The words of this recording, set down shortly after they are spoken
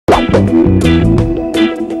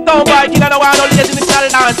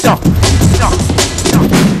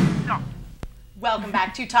Welcome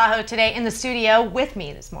back to Tahoe today. In the studio with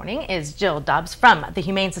me this morning is Jill Dobbs from the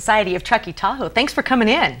Humane Society of Truckee, Tahoe. Thanks for coming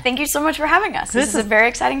in. Thank you so much for having us. This is a very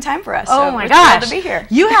exciting time for us. Oh so my we're gosh. thrilled to be here.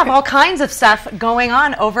 You have all kinds of stuff going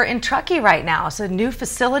on over in Truckee right now. It's a new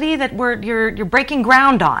facility that you're breaking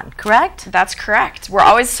ground on, correct? That's correct. We're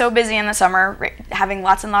always so busy in the summer having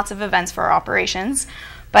lots and lots of events for our operations.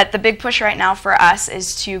 But the big push right now for us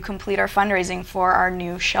is to complete our fundraising for our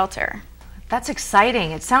new shelter. That's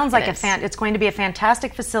exciting. It sounds like it's going to be a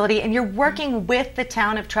fantastic facility, and you're working with the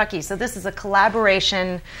town of Truckee, so this is a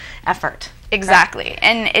collaboration effort. Exactly.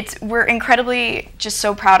 And we're incredibly just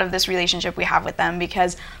so proud of this relationship we have with them,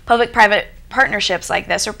 because public-private partnerships like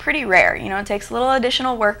this are pretty rare. You know, it takes a little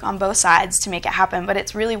additional work on both sides to make it happen, but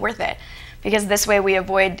it's really worth it, because this way we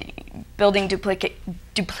avoid building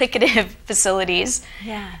duplicative facilities,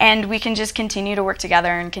 and we can just continue to work together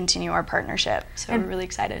and continue our partnership. So we're really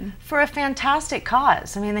excited. For a fantastic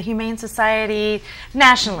cause. I mean, the Humane Society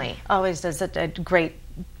nationally always does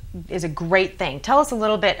is a great thing. Tell us a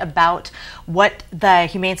little bit about what the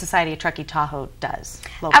Humane Society of Truckee Tahoe does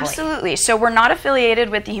locally. Absolutely. So we're not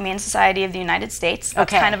affiliated with the Humane Society of the United States.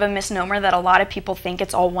 That's kind of a misnomer that a lot of people think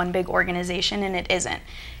it's all one big organization, and it isn't.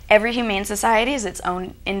 Every Humane Society is its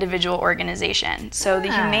own individual organization. So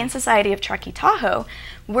the Humane Society of Truckee Tahoe,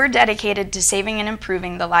 we're dedicated to saving and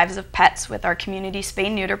improving the lives of pets with our community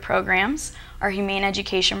spay-neuter programs, our humane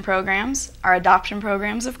education programs, our adoption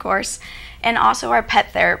programs, of course, and also our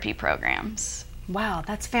pet therapy programs. Wow,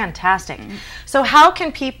 that's fantastic. So how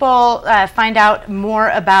can people find out more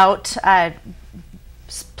about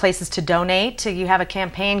places to donate? You have a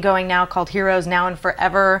campaign going now called Heroes Now and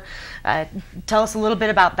Forever. Tell us a little bit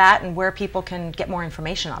about that and where people can get more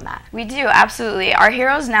information on that. We do, absolutely. Our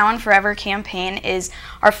Heroes Now and Forever campaign is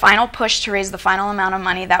our final push to raise the final amount of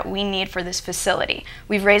money that we need for this facility.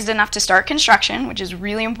 We've raised enough to start construction, which is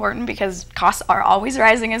really important because costs are always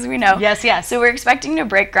rising, as we know. Yes, yes. So we're expecting to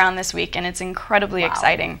break ground this week, and it's incredibly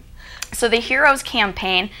exciting. So the Heroes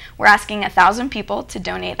campaign, we're asking 1,000 people to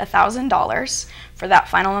donate $1,000 for that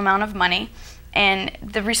final amount of money. And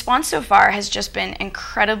the response so far has just been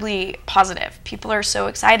incredibly positive. People are so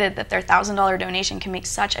excited that their $1,000 donation can make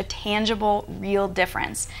such a tangible, real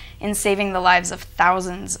difference in saving the lives of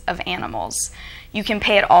thousands of animals. You can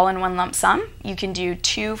pay it all in one lump sum. You can do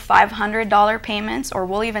 2 $500 payments, or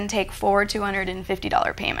we'll even take 4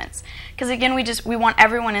 $250 payments. Because again, we want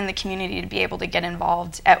everyone in the community to be able to get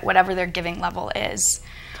involved at whatever their giving level is.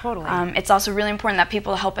 Totally. It's also really important that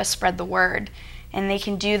people help us spread the word. And they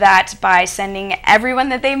can do that by sending everyone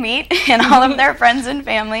that they meet and all of their friends and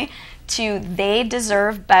family to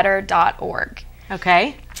theydeservebetter.org.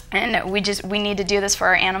 Okay. And we need to do this for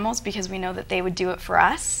our animals because we know that they would do it for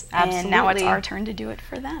us. Absolutely. And now it's our turn to do it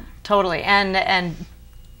for them. Totally. And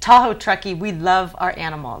Tahoe Truckee, we love our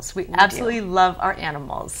animals. We absolutely love our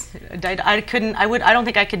animals. I don't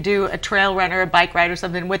think I could do a trail run or a bike ride or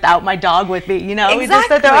something without my dog with me. You know, Exactly. Just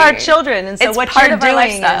that there are children, and so it's what part you're of our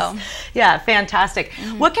doing lifestyle. is fantastic.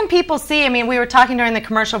 What can people see? I mean, we were talking during the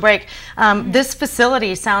commercial break. This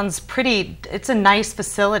facility sounds pretty. It's a nice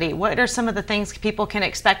facility. What are some of the things people can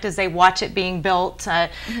expect as they watch it being built?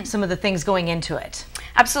 Some of the things going into it.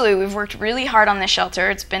 Absolutely. We've worked really hard on this shelter.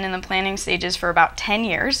 It's been in the planning stages for about 10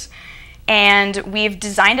 years. And we've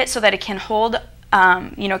designed it so that it can hold,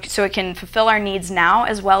 so it can fulfill our needs now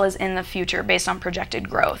as well as in the future based on projected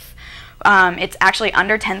growth. It's actually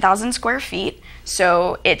under 10,000 square feet,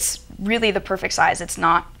 so it's really the perfect size. It's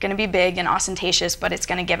not going to be big and ostentatious, but it's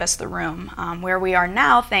going to give us the room. Where we are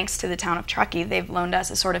now, thanks to the town of Truckee, they've loaned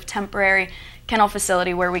us a sort of temporary kennel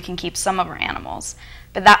facility where we can keep some of our animals.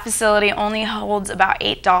 But that facility only holds about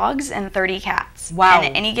 8 dogs and 30 cats. Wow. And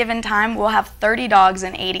at any given time, we'll have 30 dogs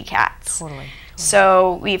and 80 cats. Totally.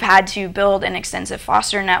 So we've had to build an extensive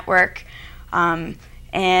foster network, and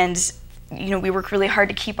we work really hard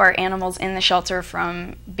to keep our animals in the shelter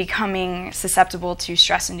from becoming susceptible to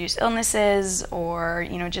stress-induced illnesses or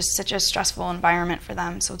just such a stressful environment for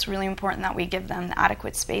them. So it's really important that we give them the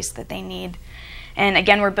adequate space that they need. And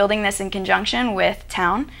again, we're building this in conjunction with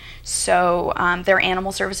town, so their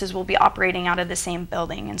animal services will be operating out of the same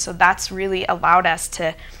building. And so that's really allowed us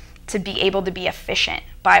to be able to be efficient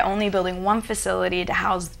by only building one facility to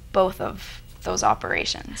house both of those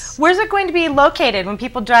operations. Where's it going to be located when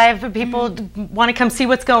people drive, people want to come see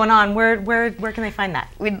what's going on? Where can they find that?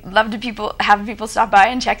 We'd love to have people stop by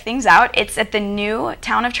and check things out. It's at the new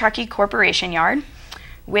Town of Truckee Corporation Yard,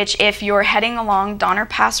 which if you're heading along Donner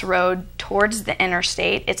Pass Road towards the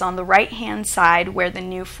interstate, it's on the right-hand side where the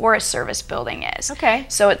new Forest Service building is. Okay.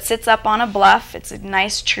 So it sits up on a bluff. It's a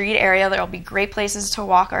nice treed area. There'll be great places to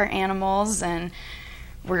walk our animals, and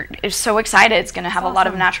we're so excited. It's going to have a lot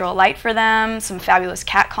of natural light for them, some fabulous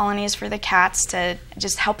cat colonies for the cats to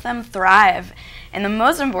just help them thrive. And the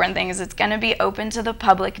most important thing is it's going to be open to the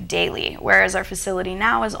public daily, whereas our facility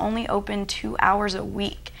now is only open 2 hours a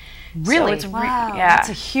week. Really? So it's wow. Yeah. That's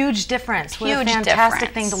a huge difference. Huge what a fantastic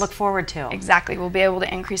difference. thing to look forward to. Exactly. We'll be able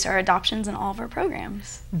to increase our adoptions in all of our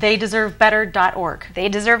programs. TheyDeserveBetter.org.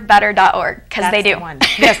 TheyDeserveBetter.org, because they do.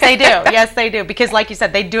 Yes, they do. Yes, they do. Because like you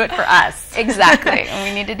said, they do it for us. Exactly. And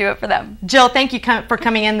we need to do it for them. Jill, thank you for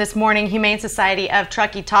coming in this morning. Humane Society of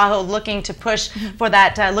Truckee, Tahoe, looking to push for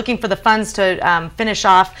that, looking for the funds to finish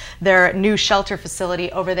off their new shelter facility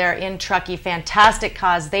over there in Truckee. Fantastic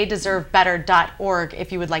cause. TheyDeserveBetter.org.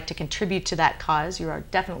 If you would like to contribute to that cause, you are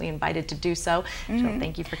definitely invited to do so. Jill,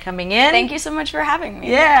 thank you for coming in. Thank you so much for having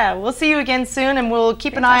me. Yeah, we'll see you again soon, and we'll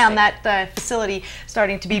keep an eye on that facility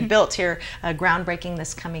starting to be built here, groundbreaking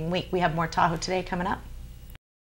this coming week. We have more Tahoe Today coming up.